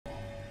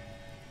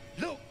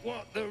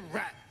What the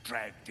rat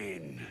dragged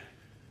in?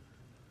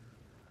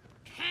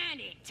 Can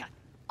it?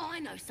 I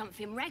know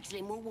something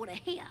Ragslin will want to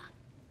hear.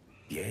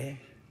 Yeah?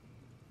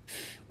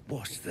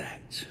 What's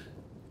that?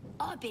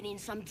 I've been in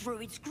some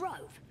druid's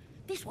grove.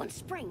 This one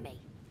sprang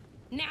me.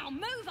 Now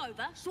move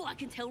over so I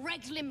can tell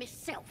Ragslin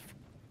myself.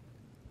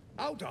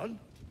 Hold on.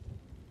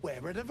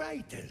 Where are the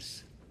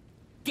raiders?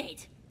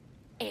 Dead.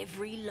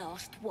 Every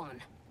last one.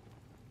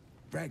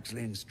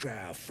 Ragslin's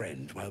drow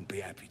friend won't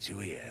be happy to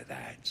hear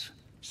that.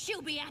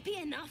 She'll be happy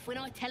enough when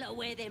I tell her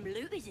where them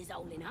looters is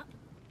holding up.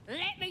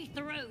 Let me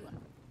through.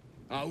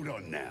 Hold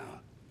on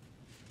now.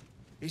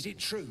 Is it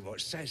true what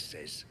Saz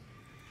says?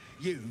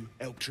 You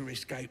helped her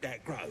escape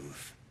that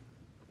grove?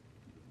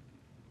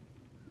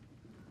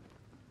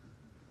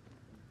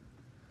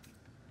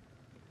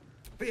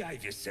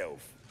 Behave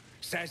yourself.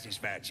 Saz is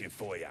vouching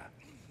for you.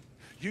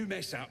 You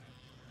mess up,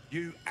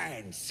 you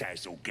and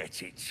Saz will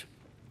get it.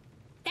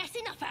 That's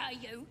enough out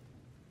of you.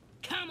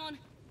 Come on.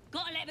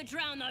 Gotta let the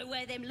drow know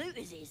where them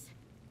looters is.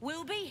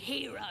 We'll be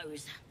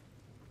heroes.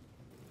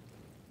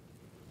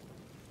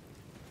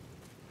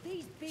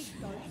 These big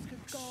goats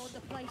could guard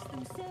the place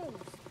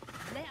themselves.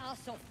 Let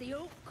us off the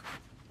hook.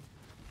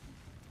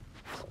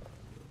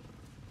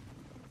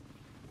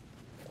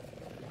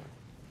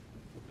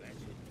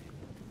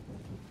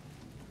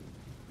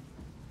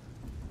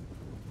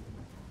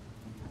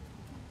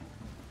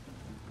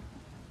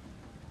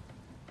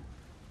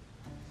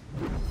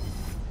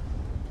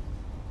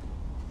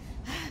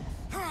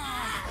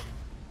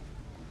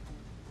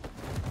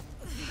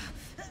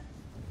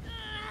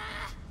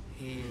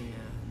 Hear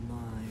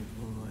my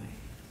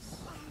voice.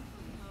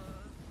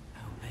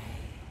 Obey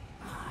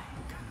my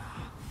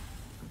command.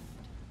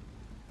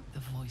 The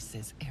voice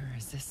is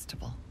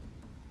irresistible.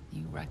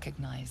 You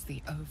recognize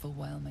the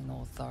overwhelming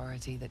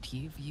authority that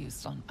you've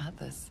used on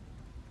others,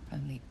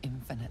 only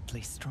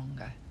infinitely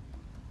stronger,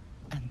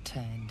 and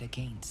turned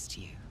against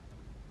you.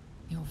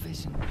 Your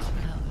vision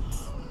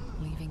clouds,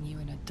 leaving you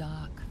in a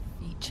dark,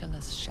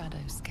 featureless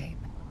shadowscape.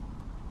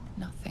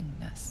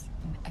 Nothingness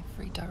in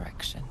every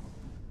direction.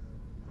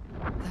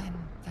 Then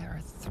there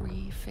are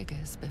three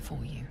figures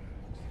before you.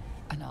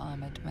 An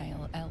armored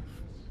male elf,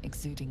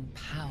 exuding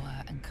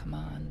power and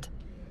command.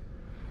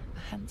 A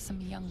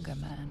handsome younger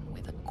man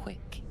with a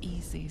quick,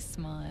 easy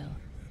smile.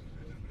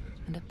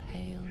 And a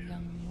pale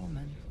young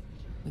woman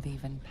with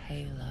even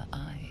paler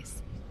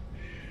eyes.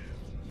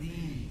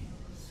 These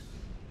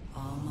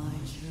are my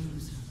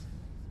chosen.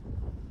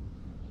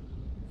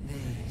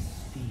 They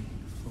speak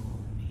for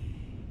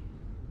me.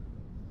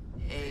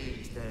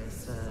 Aid their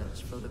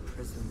search for the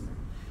prison,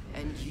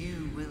 and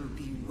you will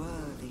be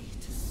worthy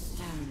to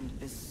stand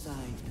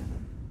beside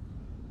them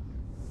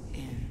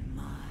in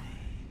my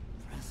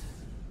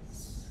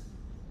presence.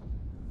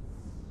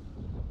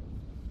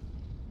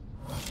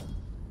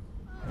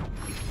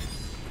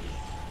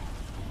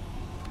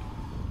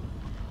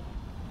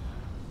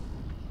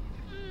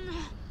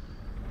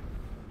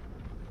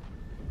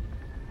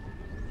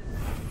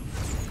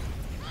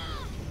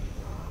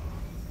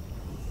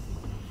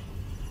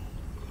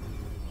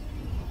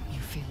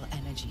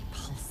 Energy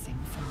pulsing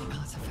from the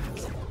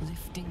artifact,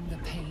 lifting the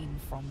pain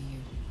from you,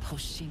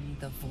 pushing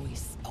the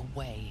voice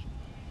away.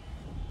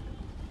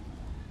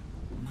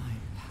 My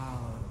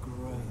power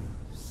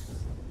grows.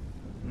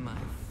 My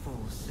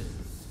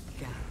forces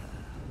gather.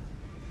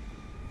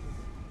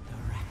 The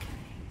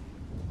reckoning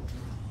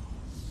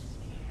draws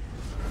near.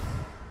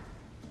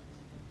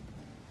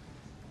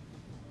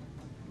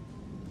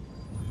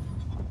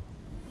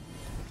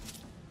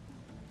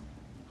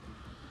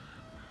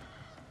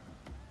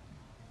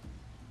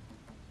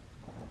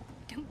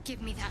 Don't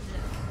give me that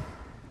look.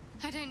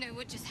 I don't know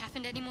what just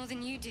happened any more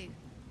than you do.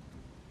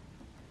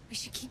 We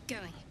should keep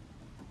going.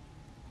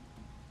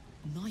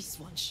 Nice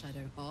one,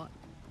 Shadowheart.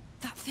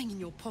 That thing in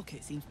your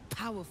pocket seems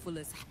powerful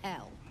as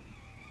hell.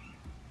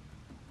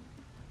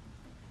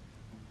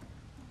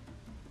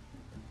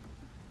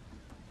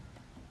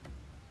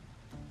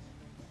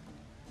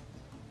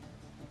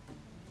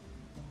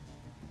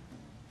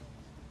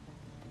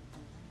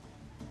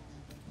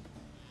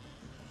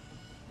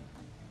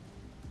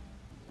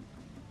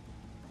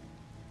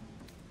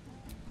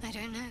 I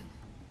don't know.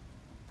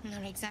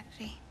 Not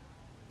exactly.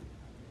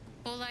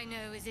 All I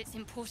know is it's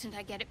important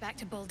I get it back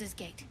to Baldur's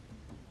Gate.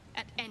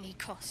 At any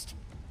cost.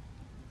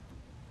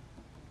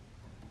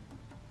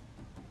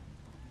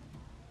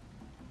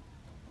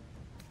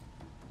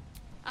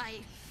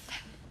 I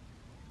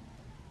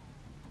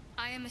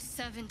am a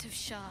servant of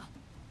Shah.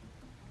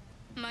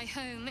 My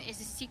home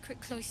is a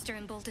secret cloister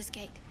in Baldur's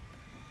Gate.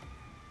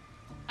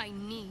 I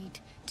need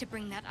to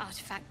bring that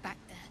artifact back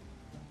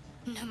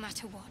there. No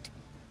matter what.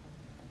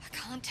 I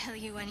can't tell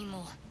you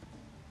anymore.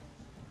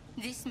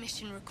 This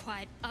mission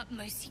required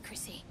utmost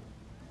secrecy.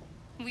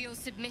 We all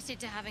submitted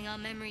to having our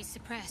memories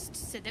suppressed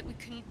so that we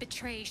couldn't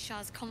betray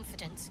Shah's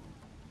confidence.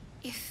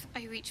 If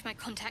I reach my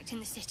contact in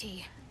the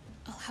city,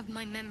 I'll have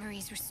my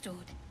memories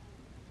restored.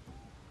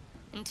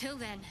 Until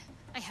then,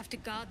 I have to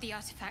guard the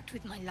artifact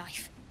with my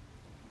life.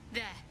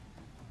 There.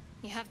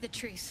 You have the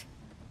truth,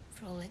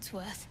 for all it's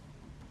worth.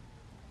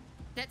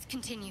 Let's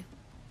continue.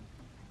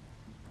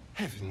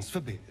 Heavens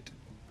forbid.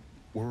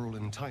 We're all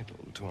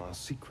entitled to our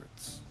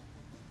secrets.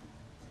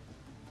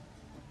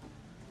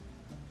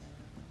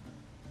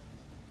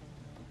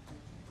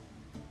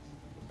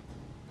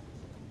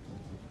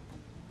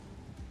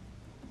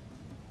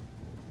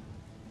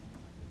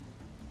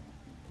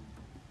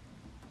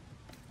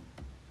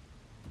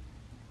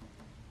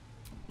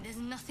 There's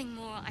nothing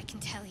more I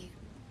can tell you.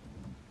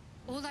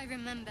 All I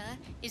remember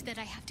is that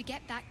I have to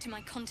get back to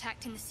my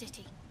contact in the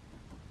city.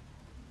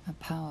 A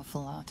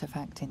powerful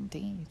artifact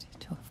indeed,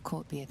 to have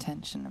caught the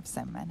attention of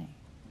so many.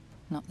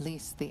 Not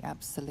least the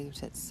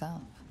Absolute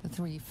itself, the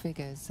three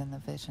figures in the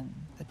vision,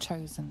 the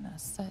Chosen are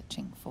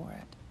searching for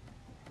it.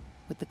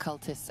 With the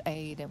cultists'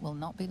 aid, it will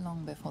not be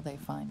long before they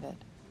find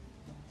it.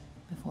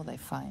 Before they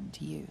find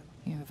you.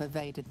 You have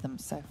evaded them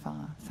so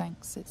far,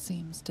 thanks, it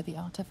seems, to the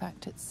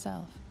artifact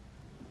itself.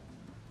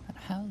 But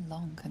how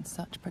long can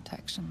such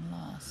protection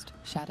last?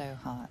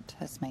 Shadowheart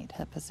has made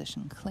her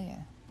position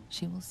clear.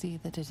 She will see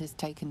that it is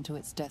taken to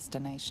its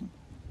destination.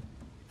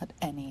 At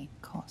any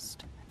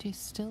cost. And you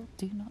still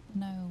do not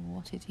know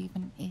what it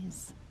even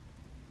is.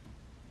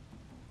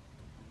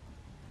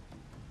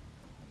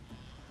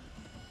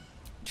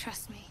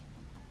 Trust me.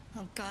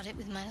 I'll guard it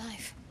with my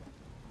life.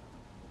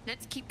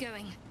 Let's keep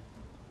going.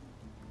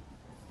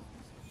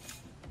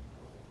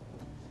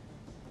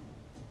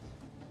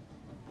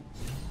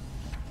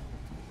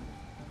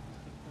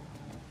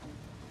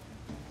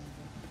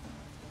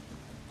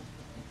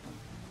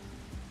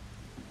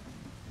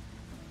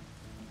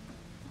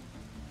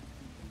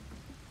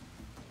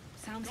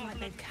 Sounds like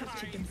they've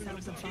captured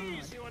themselves a bard.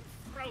 It's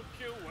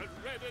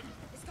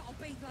It's gotta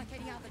be like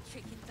any other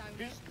chicken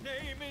donut. His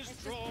name is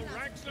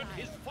Jeajax, and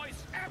his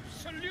voice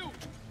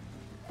absolute.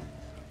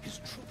 His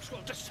troops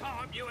will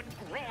disarm you and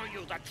grow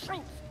you the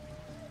truth.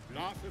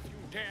 Laugh if you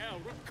dare,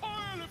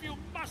 recoil if you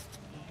must.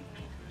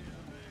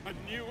 A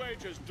new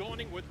age is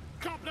dawning with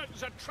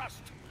goblins and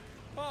trust.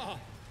 Ah,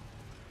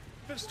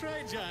 a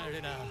stranger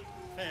in our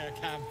fair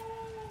camp.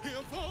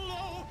 Here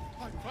follow,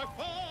 I cry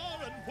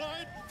far and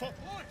wide for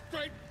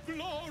great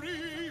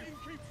glory.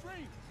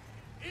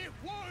 It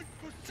would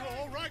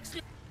Jeajax,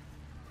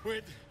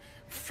 with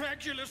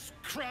fragulous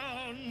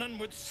crown and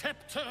with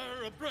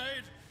scepter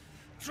abrade,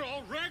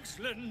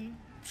 Jeajax,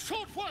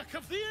 short work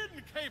of the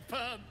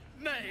innkeeper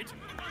made.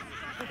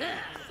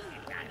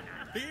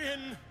 The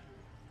inn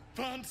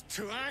burnt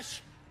to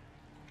ash.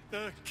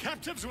 The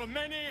captives were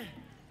many.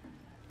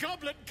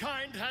 Goblet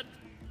kind had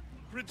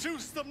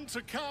reduced them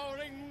to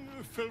cowering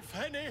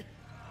filthenny.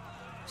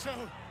 So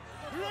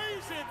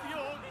raise it,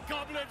 your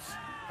goblets,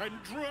 and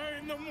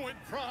drain them with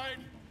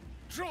pride.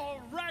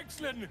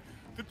 Jeajax,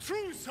 the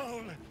true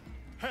soul,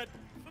 had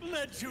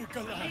led you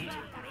gallant.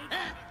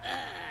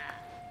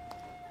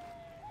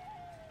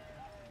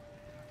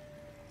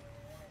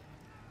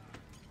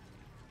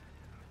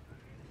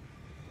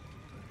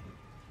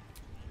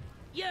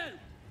 You!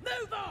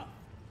 Move on!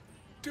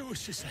 Do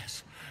as she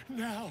says.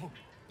 Now.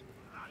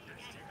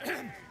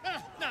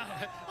 Now,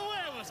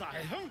 where was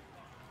I? Huh?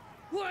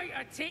 Wait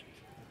a tick!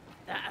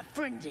 That a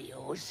friend of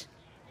yours?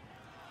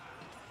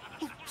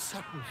 Oh,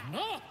 certainly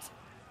not.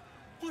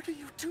 What are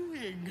you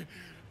doing?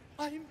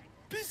 I'm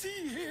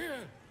busy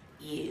here.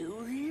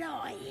 You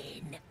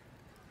lying!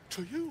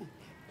 To you?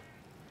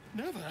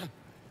 Never.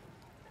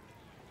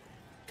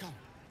 Come,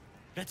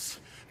 let's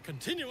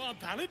continue our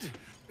ballad.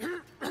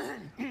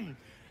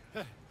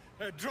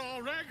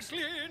 Jeajax,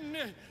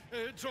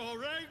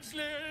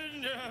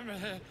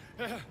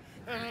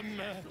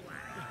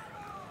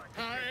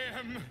 I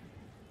am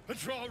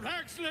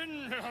Jeajax,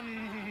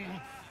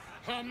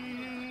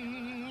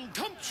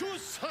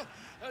 Tumptuous,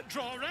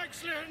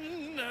 Jeajax,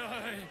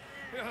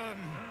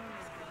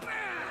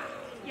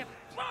 You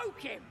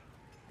broke him!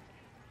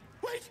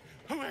 Wait,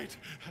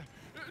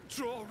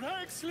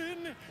 Jeajax,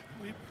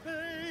 we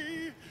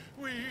pay,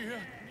 we...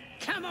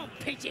 Come on,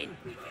 pigeon!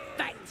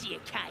 Back to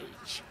your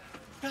cage!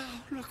 Now,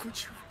 look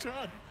what you've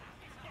done.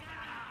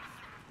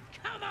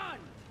 Come on!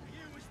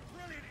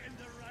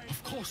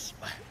 Of course.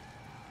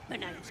 My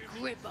name's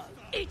Gribbo,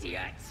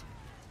 idiot!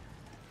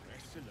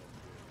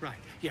 Right,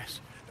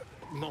 yes.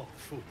 Not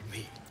fool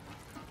me.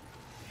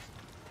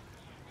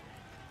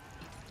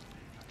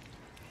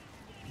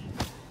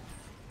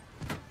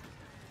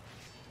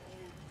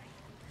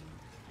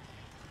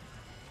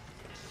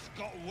 It's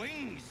got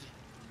wings.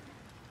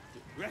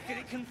 Reckon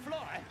it can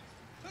fly?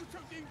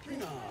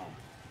 No,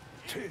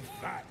 too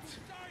fat.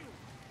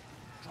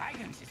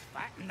 Dragons is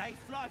fat and they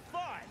fly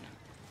fine.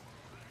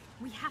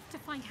 We have to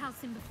find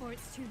Halsin before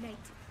it's too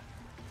late.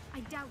 I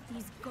doubt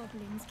these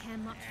goblins care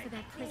much for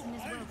their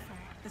prisoners' welfare.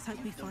 Let's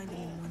hope we find them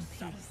in one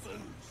piece.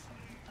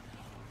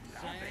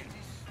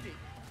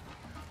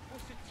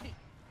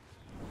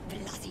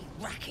 Bloody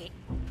racket!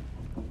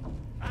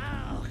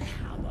 Oh,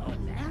 come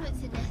on now. Now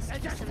it's a nest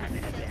for some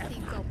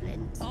filthy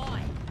goblins.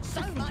 Aye,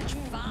 so much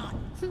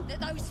fun that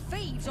those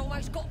thieves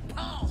almost got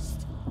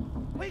past.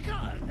 We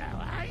got them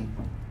now, eh?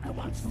 And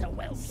once the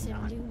well's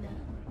done. Luna.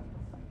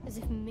 As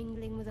if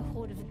mingling with a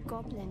horde of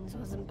goblins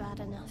wasn't bad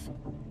enough.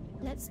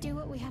 Let's do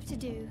what we have to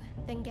do,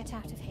 then get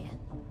out of here.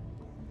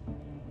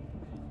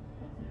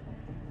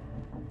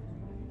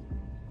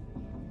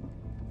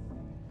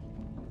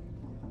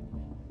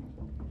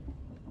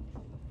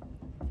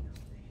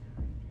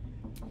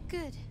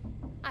 Good.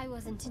 I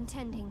wasn't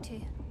intending to.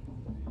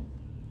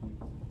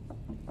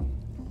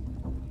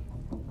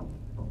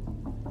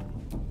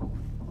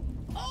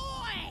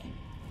 Oi!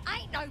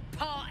 Ain't no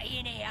party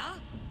in here!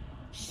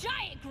 Shut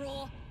it,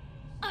 Graw!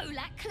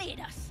 Olak cleared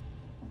us.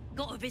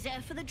 Got a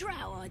visitor for the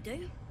drow, I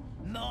do.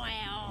 My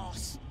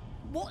arse!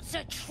 What's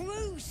a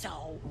true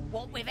soul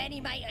want with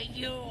any mate of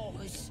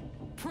yours?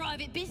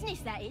 Private business,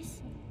 that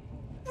is.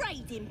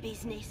 Raiding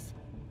business.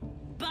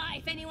 But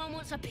if anyone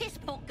wants a piss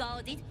pot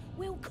guarded,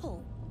 we'll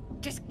call.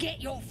 Just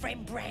get your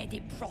friend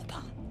branded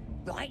proper.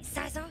 Right,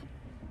 Sazza?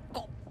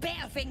 Got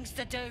better things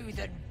to do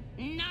than...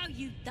 No,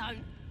 you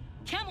don't.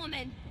 Come on,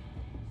 then.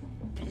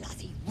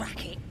 Bloody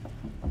racket.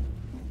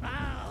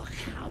 Oh,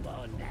 come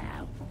on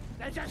now.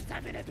 They're just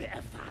having a bit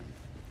of fun.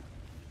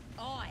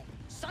 Aye,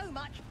 so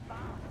much fun.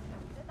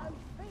 that those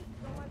feet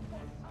almost get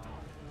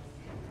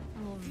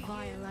hard. More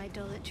vile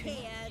idolatry.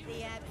 Hear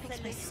the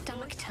Makes my absolute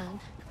stomach voice. turn.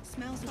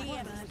 Smells like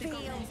Dear the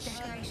goblins' feel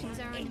decorations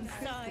are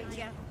inside unimproved.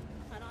 you.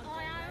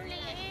 I only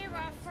hear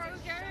her through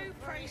you,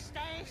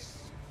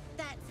 priestess.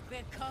 That's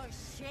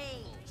because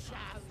she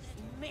chose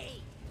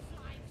me.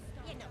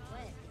 You know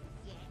what?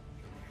 Yeah.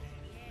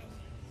 Yes.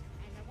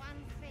 And the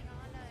one thing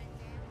I learned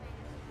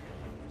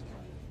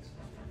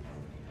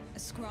down A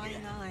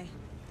scrying eye.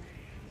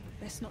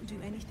 Best not do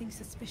anything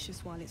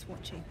suspicious while it's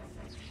watching.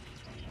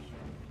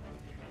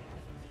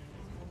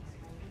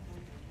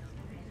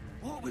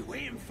 What are we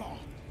waiting for?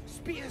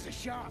 Spears are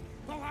sharp.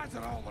 The lads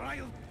are all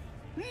riled.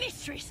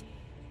 Mistress!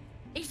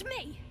 It's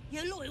me,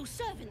 your loyal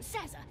servant,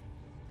 Sazza.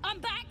 I'm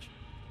back,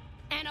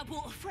 and I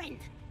brought a friend.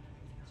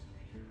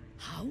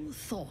 How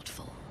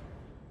thoughtful.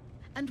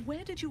 And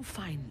where did you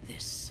find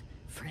this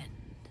friend?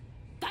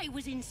 They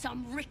was in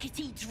some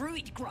rickety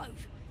druid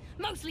grove,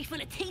 mostly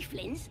full of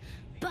tieflings,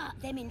 but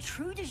them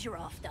intruders you're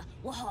after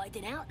were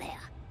hiding out there.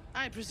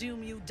 I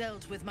presume you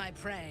dealt with my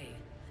prey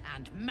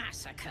and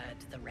massacred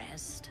the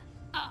rest.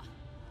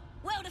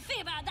 Well, the thing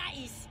about that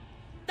is,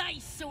 they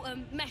sort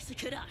of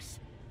massacred us.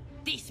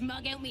 This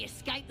mug helped me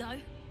escape, though.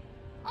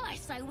 I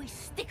say we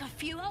stick a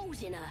few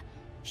holes in her,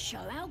 show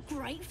how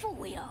grateful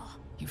we are.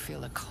 You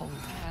feel a cold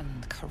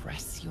hand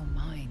caress your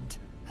mind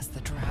as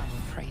the drow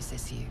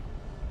praises you.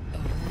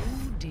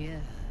 Oh dear.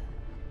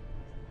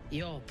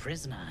 Your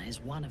prisoner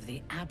is one of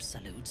the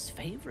Absolute's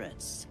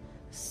favorites,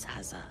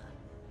 Sazza.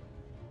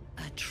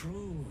 A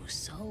true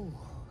soul.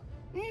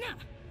 Nah,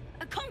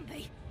 a can't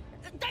be.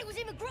 They was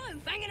in the grove,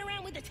 hanging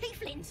around with the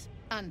tieflings.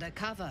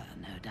 Undercover,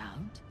 no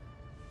doubt.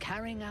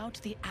 Carrying out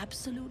the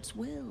Absolute's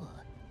will.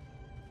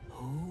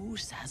 Oh,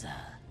 Sazza,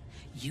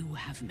 you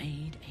have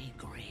made a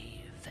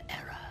grave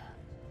error.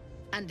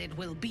 And it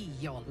will be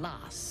your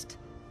last.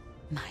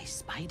 My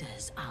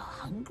spiders are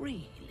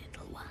hungry,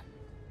 little one.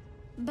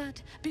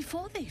 But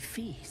before they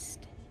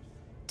feast,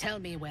 tell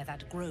me where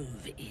that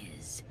grove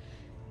is.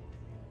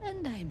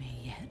 And I may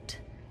yet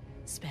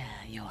spare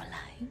your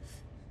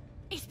life.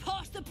 It's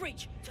past the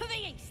bridge, to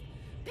the east.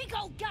 Big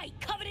old gate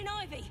covered in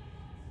ivy.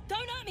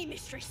 Don't hurt me,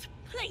 mistress,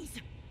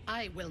 please.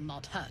 I will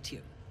not hurt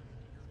you.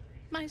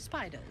 My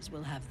spiders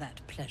will have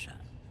that pleasure.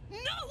 No,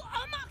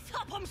 I mucked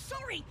up, I'm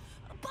sorry.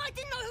 But I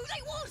didn't know who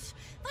they was.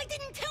 They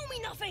didn't tell me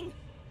nothing.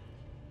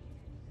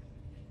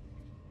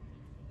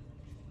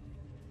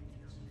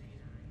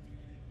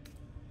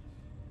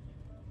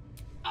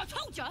 I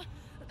told ya,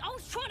 I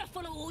was trying to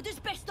follow orders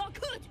best I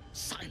could.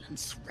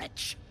 Silence,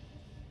 wretch.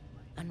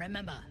 And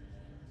remember,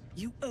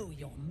 you owe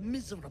your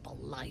miserable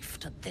life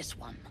to this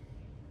one.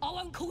 I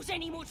won't cause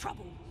any more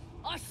trouble.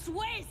 I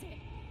swears it.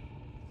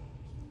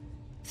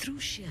 Through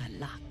sheer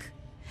luck,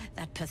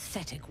 that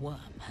pathetic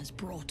worm has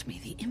brought me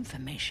the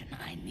information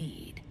I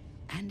need.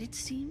 And it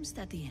seems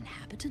that the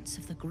inhabitants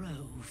of the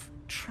Grove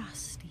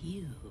trust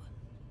you.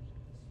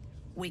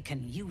 We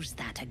can use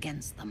that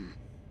against them.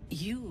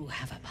 You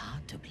have a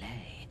part to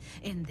play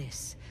in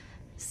this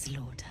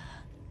slaughter.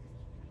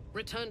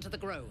 Return to the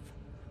Grove.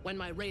 When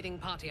my raiding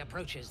party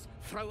approaches,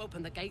 throw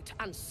open the gate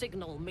and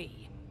signal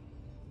me.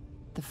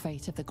 The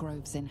fate of the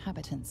Grove's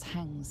inhabitants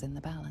hangs in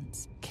the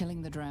balance.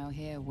 Killing the drow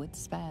here would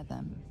spare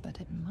them, but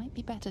it might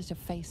be better to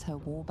face her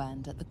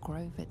warband at the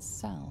Grove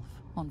itself,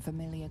 on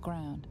familiar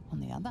ground. On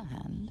the other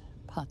hand,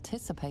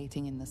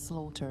 participating in the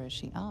slaughter as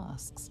she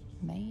asks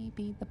may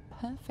be the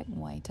perfect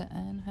way to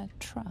earn her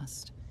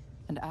trust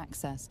and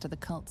access to the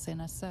cult's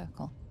inner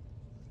circle.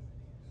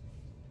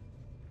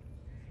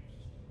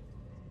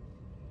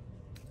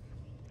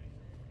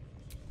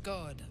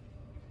 Good.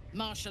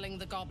 Marshalling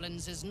the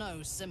goblins is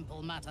no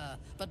simple matter,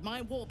 but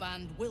my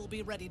warband will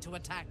be ready to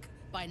attack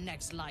by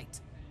next light.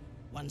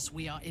 Once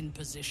we are in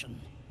position,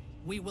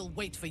 we will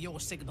wait for your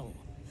signal,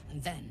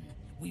 and then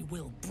we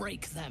will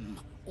break them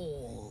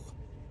all.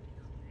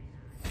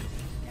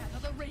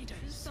 Gather the raiders.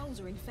 Whose souls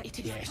are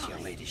infected. Yes, your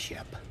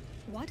ladyship.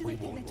 Why do We they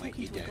think won't they're let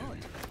talking you to a down. god?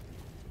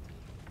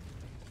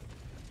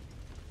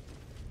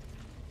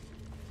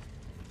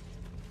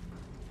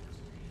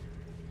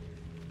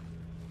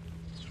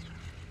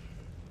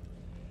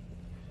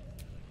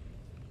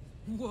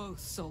 Whoa,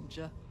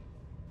 soldier.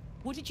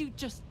 What did you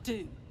just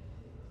do?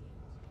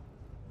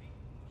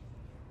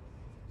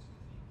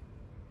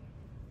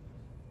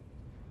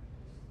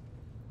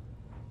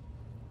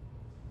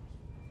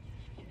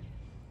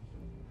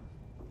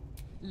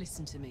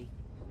 Listen to me.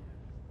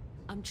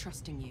 I'm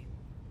trusting you.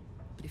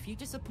 But if you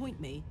disappoint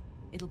me,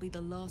 it'll be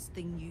the last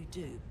thing you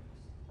do.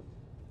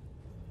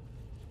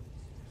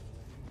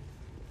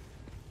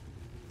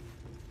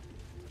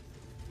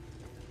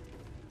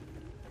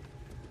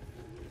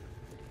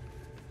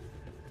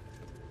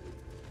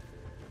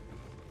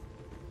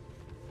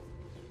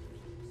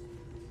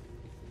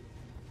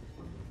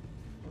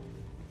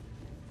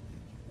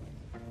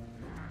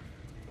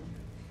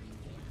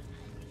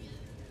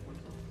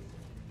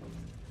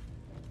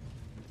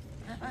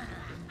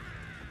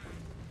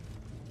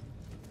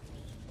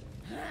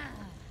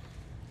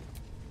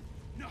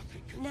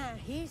 Now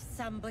here's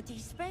somebody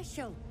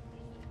special.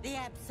 The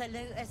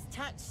Absolute has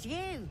touched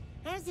you,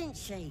 hasn't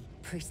she?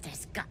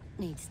 Priestess Gut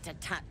needs to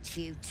touch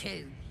you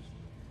too.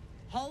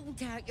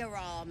 Hold out your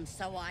arm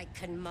so I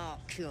can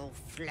mark your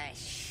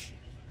flesh.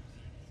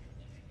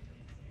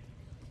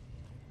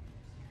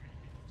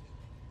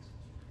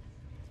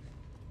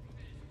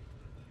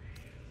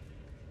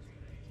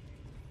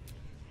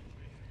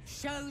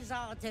 Shows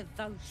our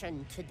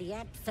devotion to the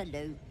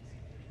Absolute.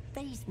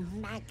 These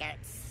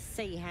maggots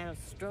see how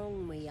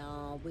strong we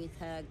are with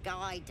her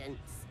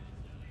guidance.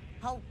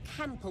 Whole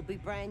camp will be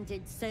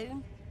branded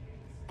soon,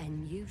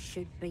 and you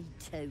should be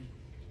too.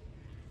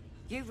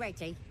 You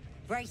ready?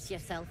 Brace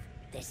yourself.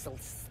 This'll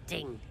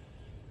sting.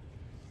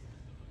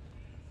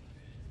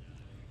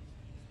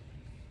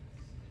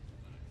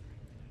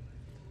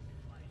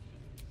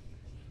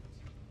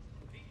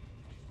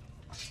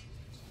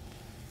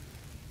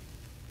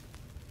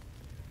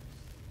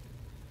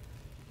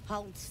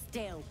 Hold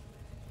still.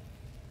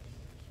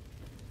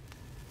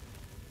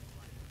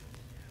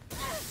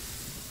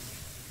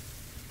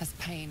 As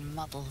pain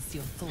muddles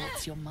your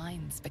thoughts, your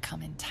minds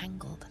become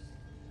entangled.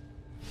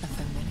 A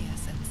familiar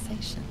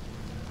sensation.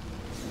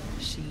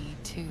 She,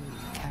 too,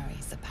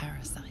 carries a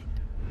parasite.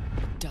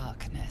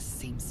 Darkness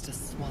seems to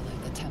swallow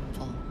the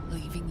temple,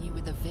 leaving you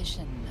with a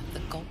vision of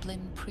the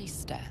goblin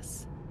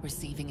priestess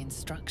receiving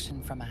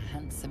instruction from a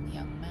handsome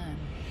young man,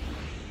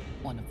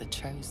 one of the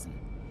chosen.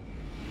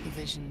 The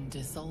vision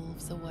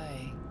dissolves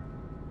away.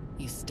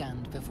 You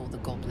stand before the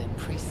goblin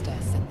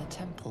priestess in the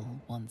temple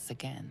once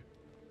again.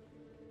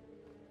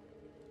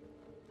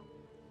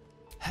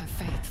 Her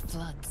faith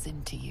floods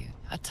into you,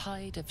 a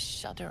tide of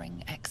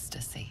shuddering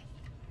ecstasy.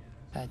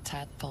 Her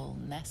tadpole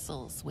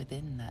nestles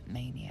within that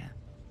mania,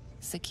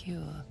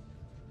 secure,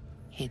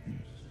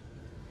 hidden.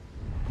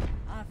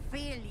 I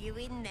feel you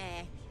in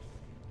there,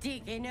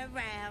 digging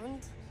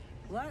around.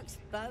 Works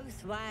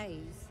both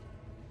ways.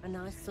 And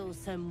I saw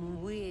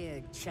some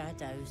weird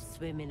shadows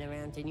swimming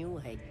around in your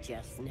head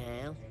just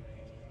now.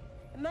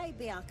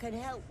 Maybe I can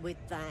help with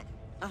that.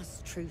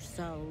 Us true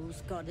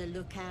souls gotta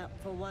look out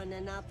for one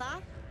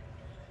another.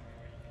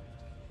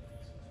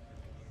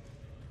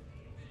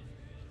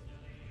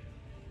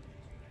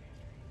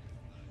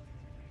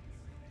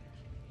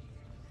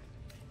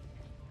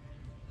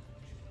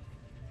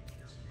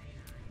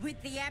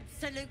 With the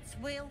Absolute's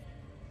will,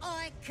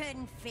 I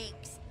can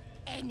fix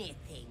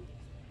anything.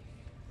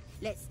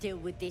 Let's deal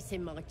with this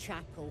in my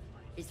chapel.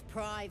 It's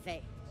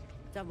private.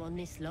 Don't want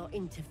this lot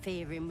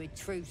interfering with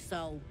true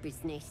soul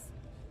business.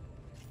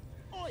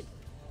 Oi!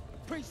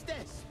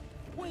 Priestess!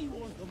 We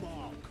want the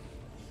mark!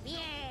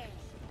 Yes!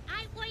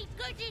 Ain't we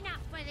good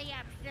enough for the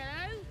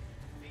Absolute?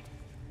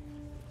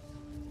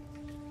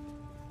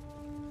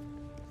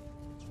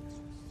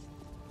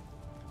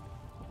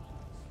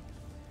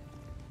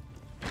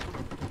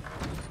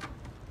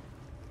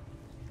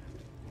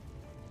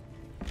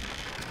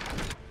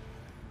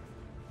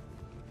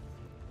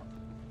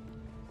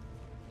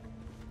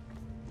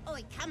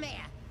 Oi, come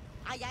here.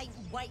 I ain't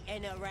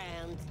waiting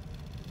around.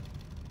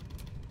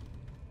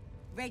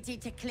 Ready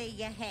to clear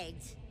your head?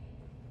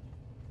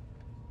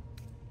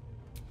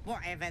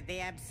 Whatever the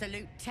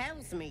Absolute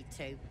tells me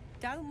to.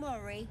 Don't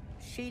worry,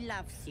 she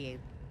loves you.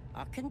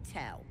 I can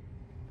tell.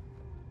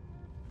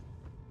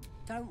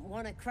 Don't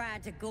want a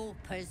crowd of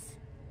gawpers.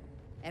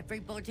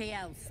 Everybody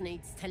else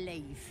needs to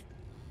leave.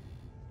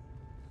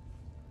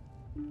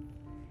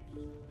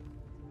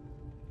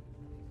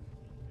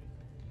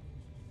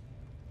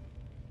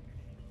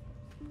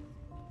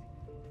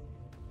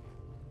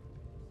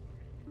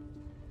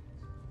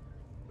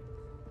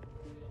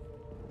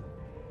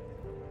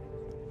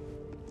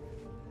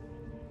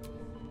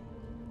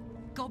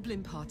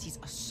 Goblin parties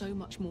are so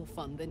much more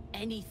fun than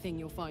anything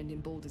you'll find in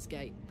Baldur's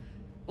Gate.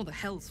 Or the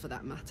Hells, for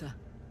that matter.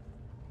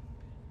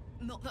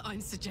 Not that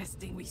I'm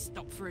suggesting we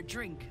stop for a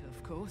drink,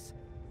 of course.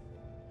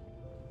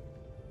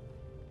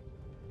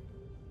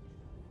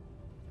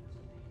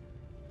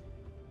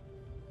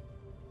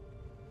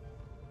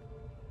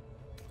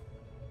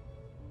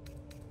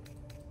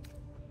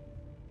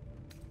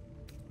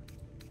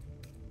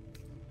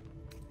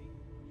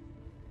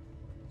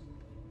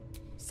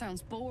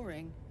 Sounds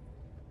boring.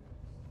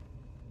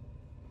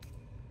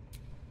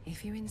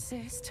 If you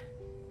insist,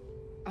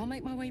 I'll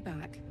make my way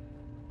back.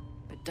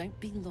 But don't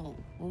be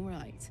long, all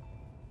right?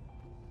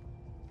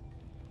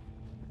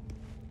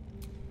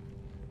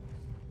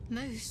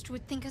 Most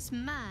would think us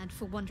mad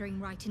for wandering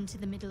right into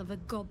the middle of a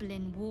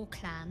goblin war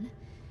clan.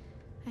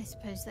 I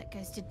suppose that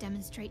goes to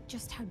demonstrate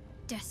just how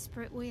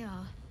desperate we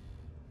are.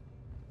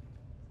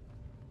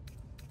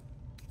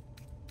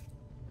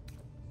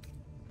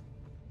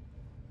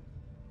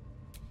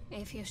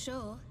 If you're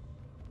sure.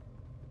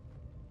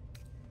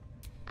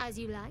 As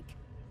you like.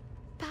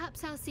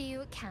 Perhaps I'll see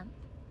you at camp.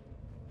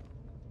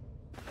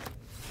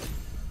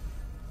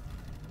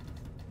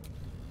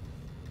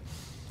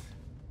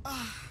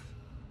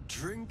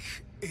 Drink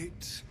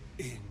it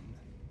in.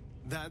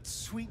 That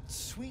sweet,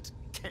 sweet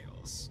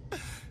chaos.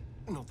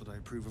 Not that I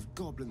approve of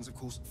goblins, of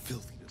course,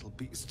 filthy little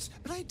beasts,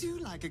 but I do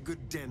like a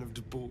good den of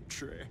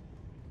debauchery.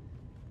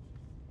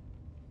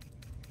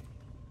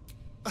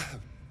 Oh,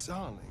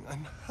 darling,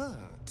 I'm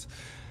hurt.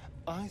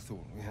 I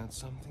thought we had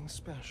something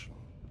special.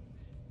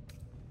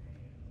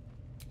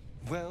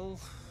 Well,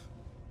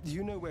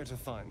 you know where to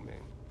find me.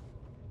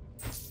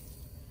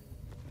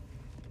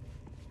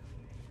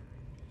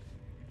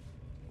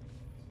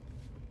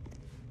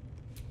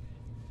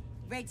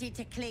 Ready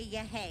to clear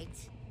your head?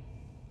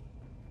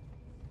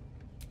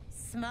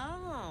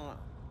 Smart.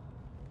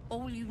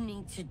 All you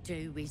need to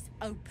do is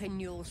open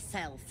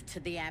yourself to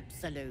the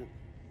Absolute.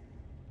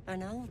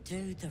 And I'll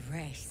do the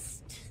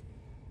rest.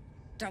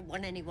 Don't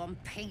want anyone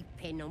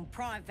peeping on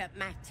private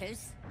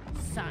matters,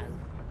 so...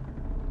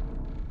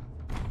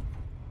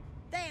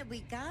 There we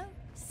go.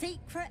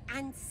 Secret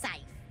and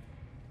safe.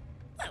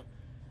 Well,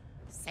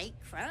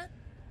 secret.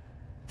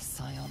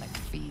 Psionic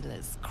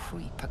feelers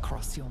creep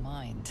across your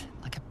mind,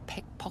 like a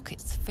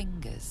pickpocket's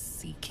fingers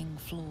seeking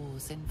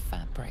flaws in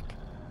fabric.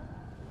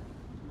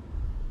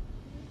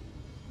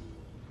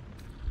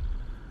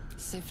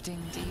 Sifting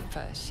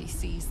deeper, she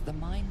sees the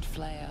mind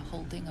flayer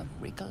holding a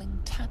wriggling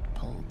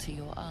tadpole to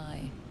your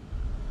eye.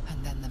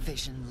 And then the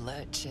vision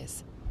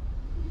lurches,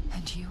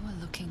 and you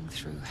are looking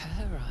through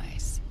her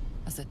eyes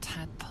as a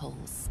tadpole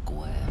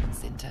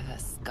squirms into her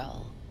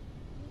skull.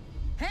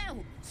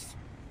 Help!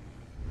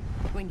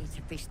 We need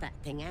to fish that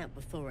thing out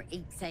before it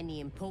eats any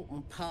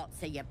important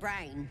parts of your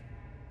brain.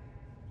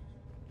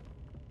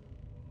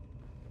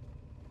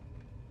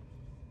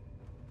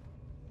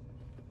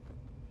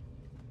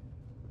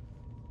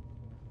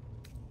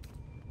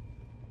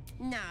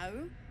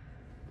 No.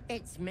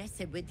 It's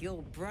messing with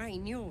your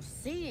brain. You're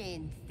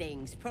seeing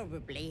things,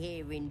 probably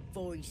hearing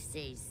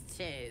voices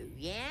too,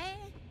 yeah?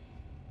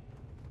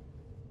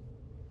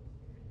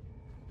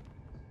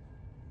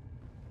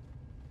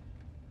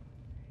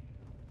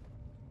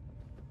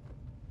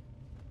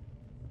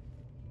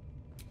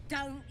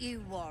 Don't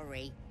you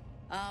worry.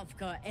 I've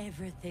got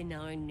everything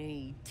I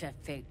need to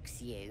fix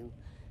you.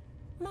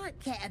 Might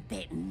get a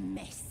bit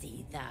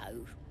messy,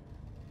 though.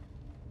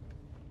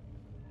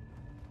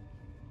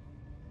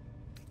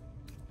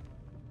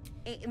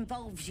 It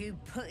involves you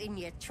putting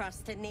your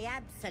trust in the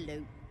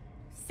Absolute.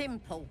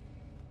 Simple.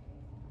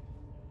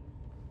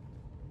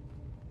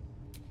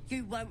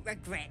 You won't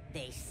regret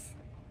this.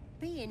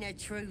 Being a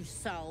true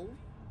soul,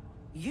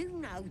 you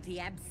know the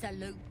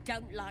Absolute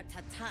don't like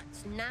to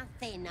touch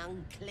nothing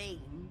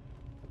unclean.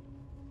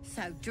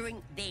 So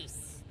drink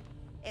this.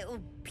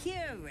 It'll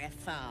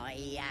purify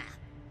ya.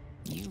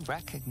 You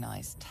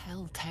recognize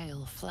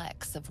telltale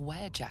flecks of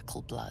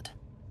werejackal blood.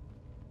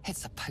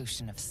 It's a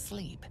potion of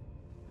sleep.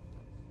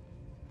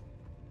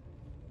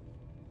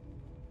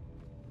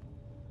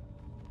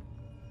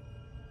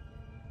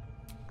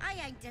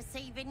 I ain't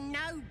deceiving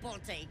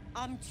nobody.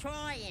 I'm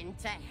trying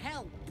to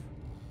help.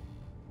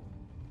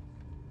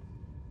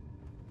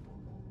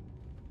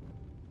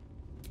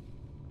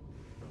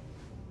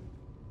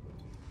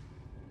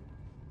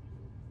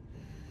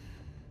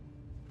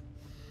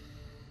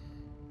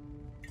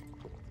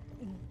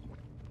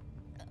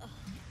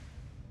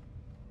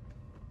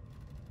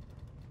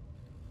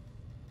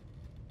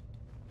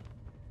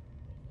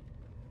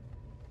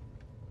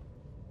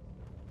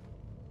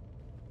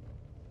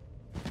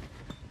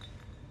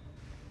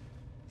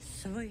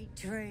 Sweet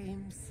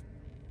dreams.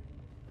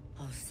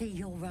 I'll see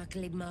your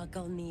ugly mug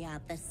on the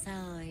other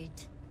side.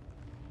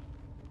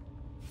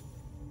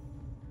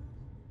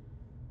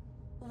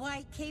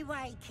 Wakey,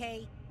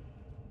 wakey.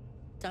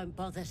 Don't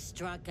bother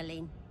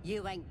struggling.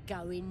 You ain't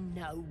going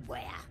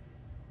nowhere.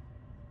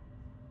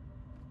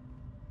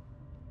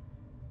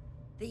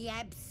 The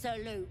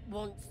Absolute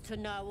wants to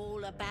know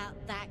all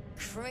about that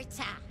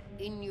critter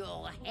in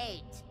your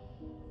head.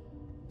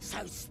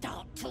 So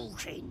start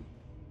talking.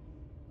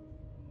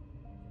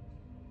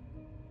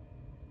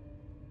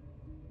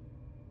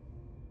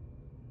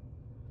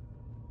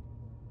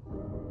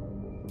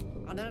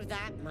 I know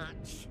that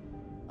much.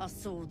 I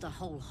saw the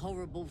whole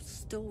horrible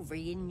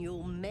story in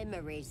your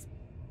memories.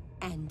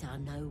 And I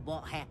know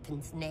what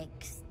happens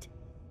next.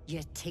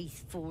 Your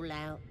teeth fall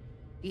out,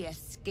 your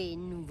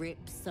skin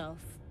rips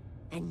off,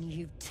 and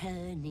you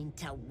turn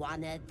into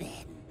one of them.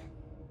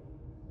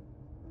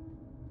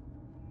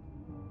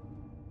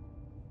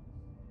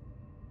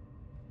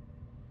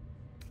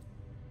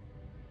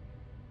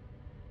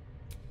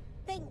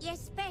 Think you're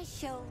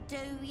special, do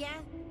ya?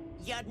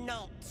 You're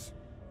not.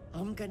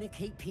 I'm gonna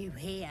keep you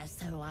here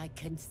so I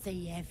can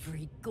see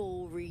every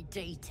gory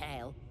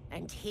detail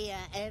and hear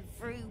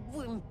every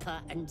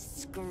whimper and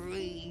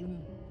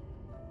scream.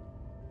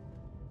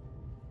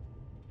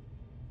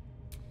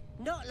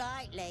 Not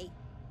likely.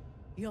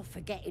 You're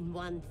forgetting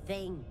one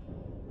thing.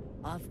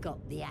 I've got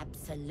the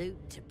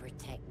Absolute to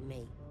protect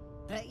me.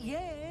 But you're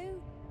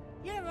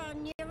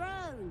on your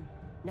own.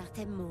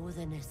 Nothing more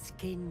than a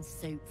skin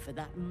suit for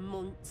that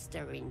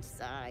monster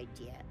inside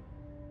you.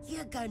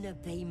 You're gonna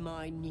be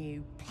my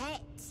new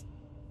pet.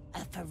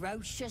 A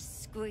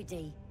ferocious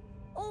squiddy.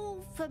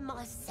 All for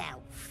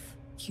myself.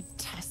 You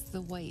test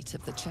the weight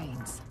of the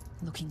chains,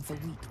 looking for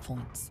weak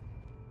points.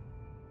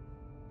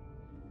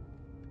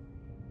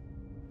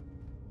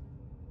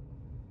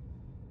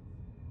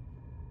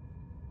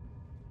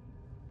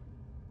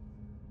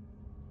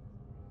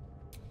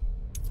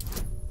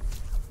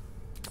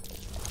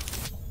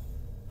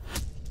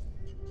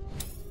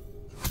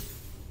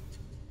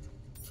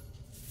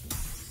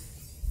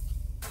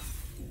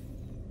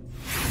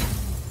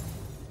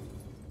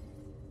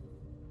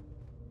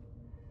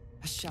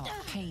 A sharp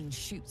pain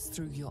shoots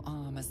through your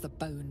arm as the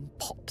bone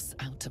pops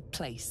out of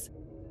place.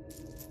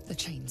 The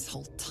chains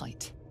hold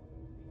tight.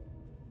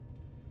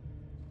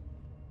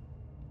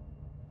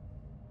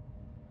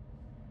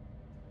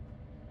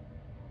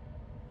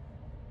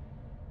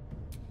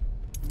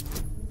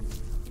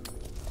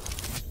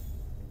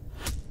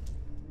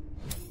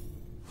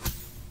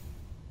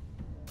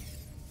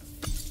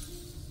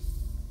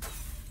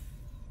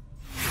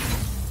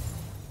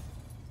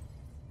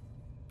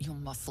 Your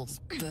muscles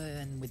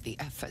burn with the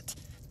effort,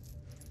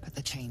 but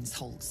the chains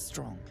hold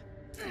strong.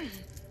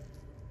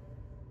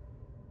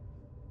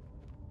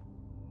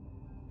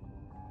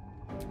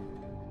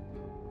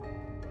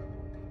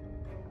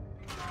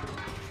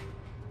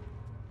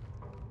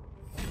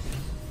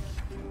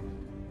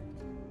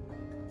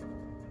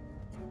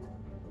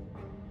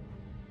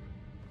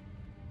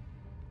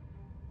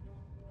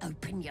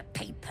 Open your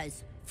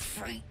papers,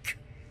 freak.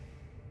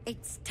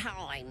 It's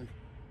time.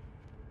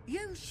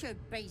 You should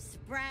be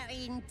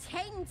sprouting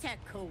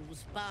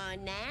tentacles by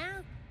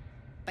now.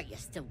 But you're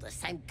still the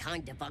same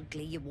kind of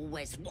ugly you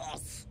always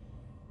was.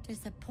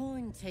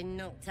 Disappointing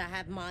not to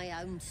have my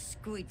own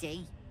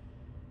squiddy.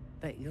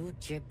 But your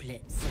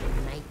giblets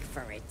make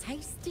for a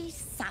tasty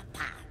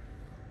supper.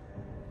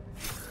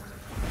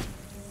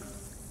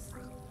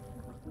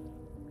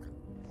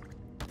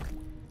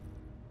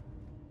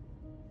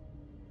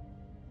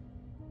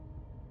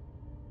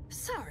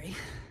 Sorry.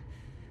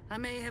 I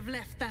may have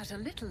left that a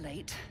little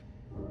late.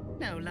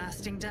 No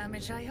lasting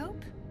damage, I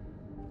hope?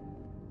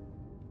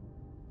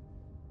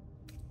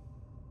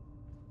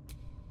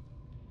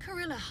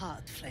 Gorilla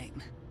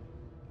Heartflame.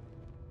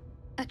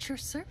 At your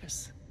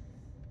service.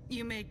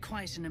 You made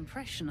quite an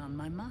impression on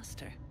my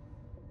master.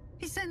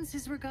 He sends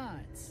his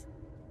regards.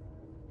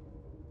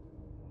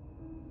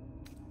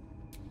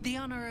 The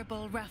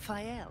Honorable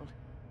Raphael.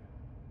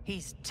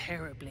 He's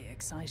terribly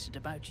excited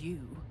about you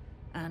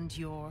and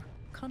your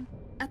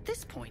At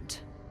this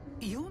point,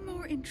 you're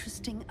more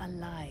interesting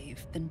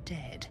alive than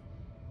dead.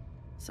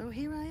 So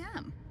here I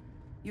am,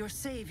 your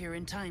savior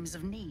in times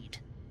of need.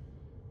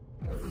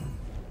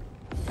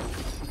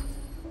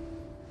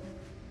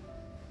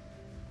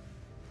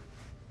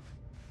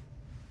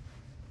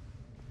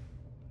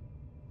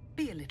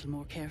 Be a little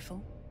more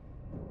careful.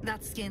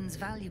 That skin's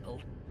valuable,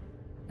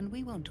 and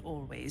we won't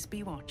always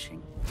be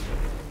watching.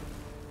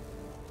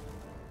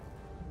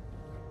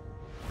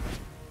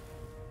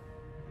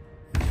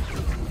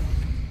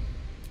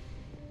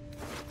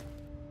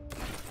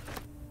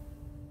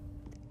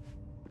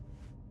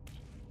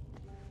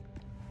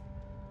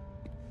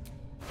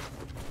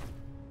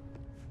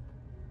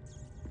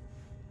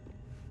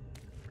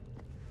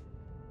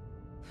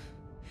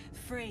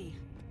 Free.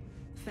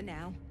 For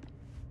now.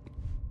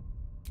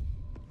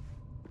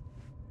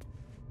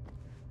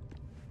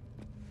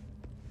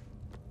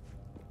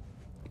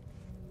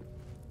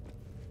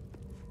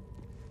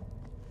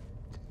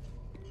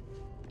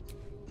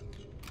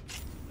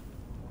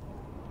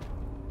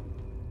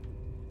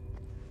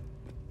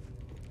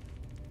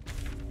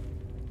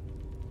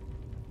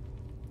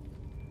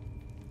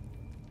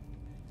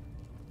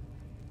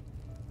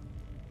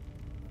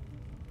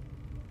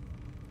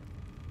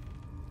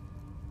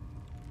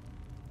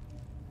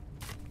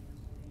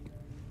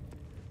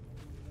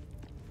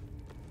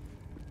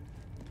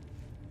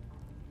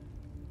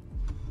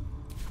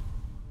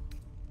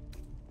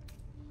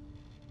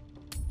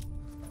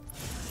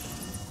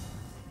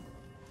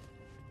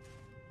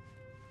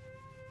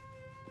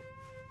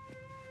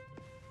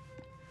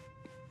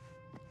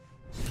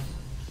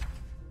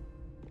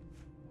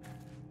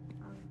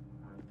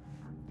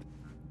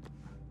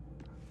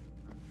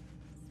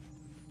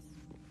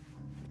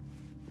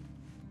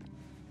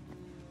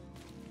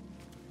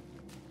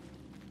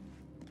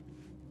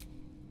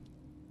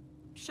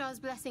 Shah's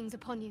blessings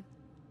upon you.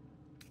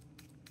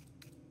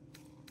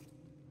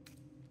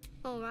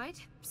 All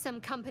right, some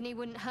company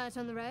wouldn't hurt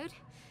on the road,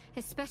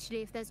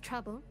 especially if there's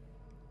trouble.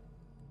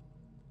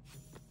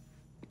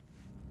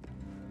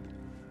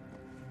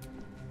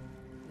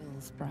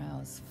 Will's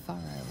brows furrow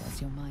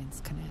as your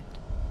minds connect.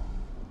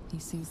 He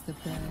sees the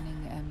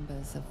burning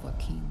embers of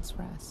Joaquin's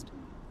rest,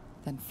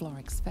 then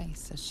Floric's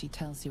face as she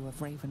tells you of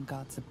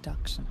Ravenguard's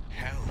abduction.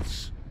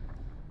 Hells.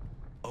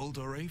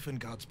 Older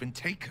Ravengard's been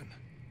taken.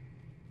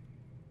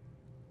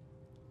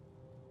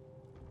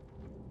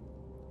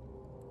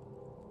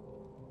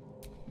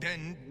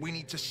 Then we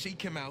need to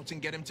seek him out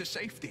and get him to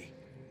safety.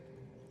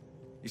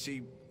 You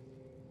see,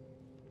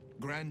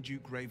 Grand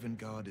Duke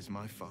Ravengard is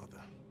my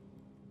father.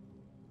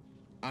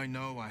 I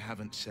know I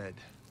haven't said.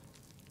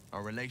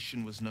 Our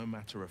relation was no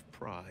matter of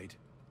pride,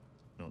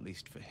 not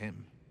least for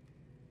him.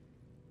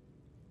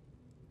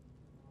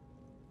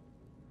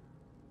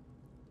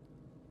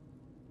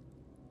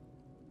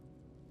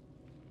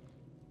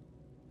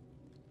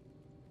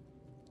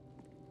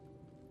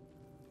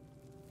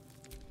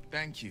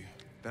 Thank you.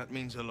 That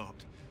means a lot.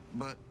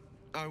 But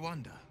I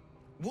wonder,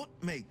 what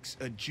makes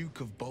a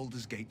Duke of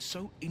Baldur's Gate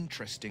so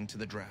interesting to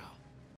the Drow?